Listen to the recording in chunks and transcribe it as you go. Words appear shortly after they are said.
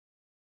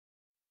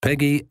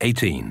Peggy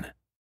 18.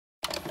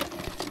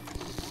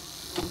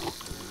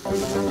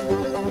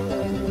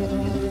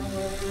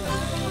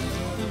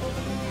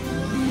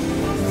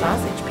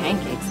 Sausage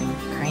pancakes and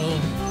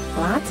cream.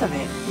 Lots of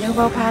it.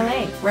 Nouveau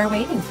Palais. We're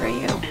waiting for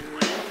you.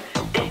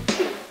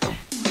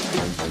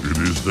 It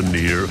is the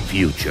near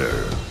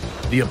future.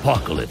 The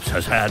apocalypse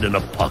has had an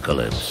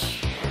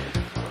apocalypse.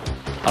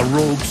 A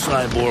rogue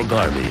cyborg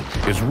army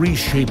is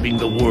reshaping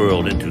the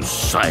world into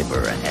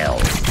cyber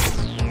hell.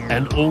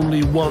 And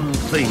only one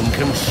thing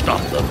can stop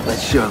them.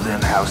 Let's show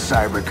them how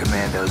Cyber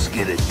Commandos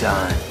get it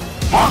done.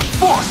 Mark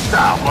IV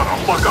style,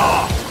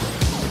 motherfucker!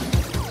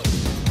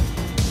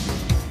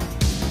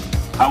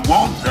 I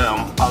want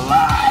them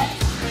alive.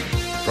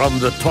 From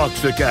the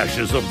toxic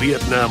ashes of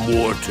Vietnam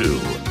War II,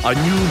 a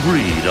new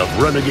breed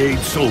of renegade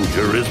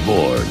soldier is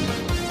born.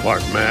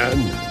 Part man,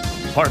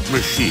 part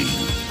machine.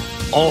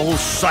 All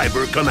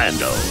Cyber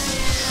Commando.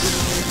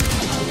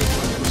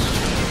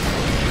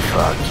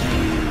 Fuck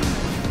you.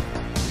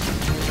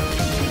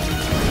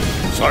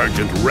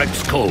 Sargent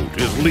Rex Colt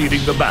is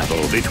leading the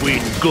battle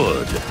between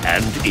good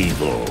and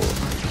evil,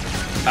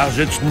 as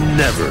it's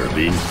never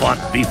been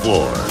fought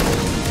before.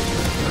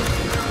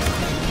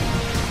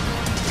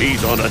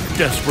 He's on a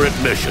desperate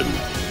mission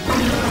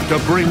to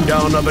bring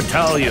down a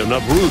battalion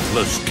of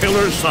ruthless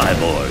killer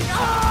cyborgs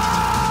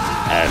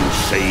and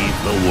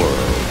save the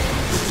world.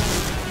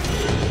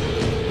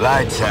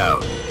 Lights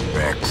out,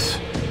 Rex.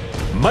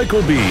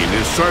 Michael Bean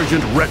is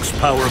Sargent Rex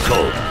Power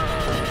Colt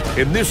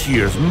in this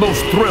year's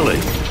most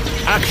thrilling,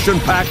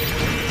 action-packed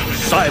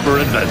cyber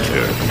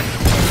adventure.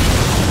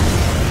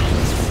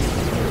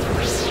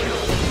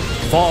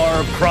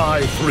 Far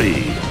Cry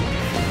 3,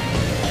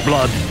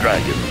 Blood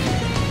Dragon.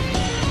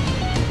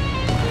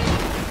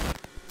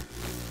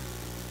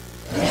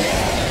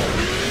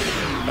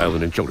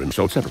 Island and children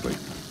sold separately.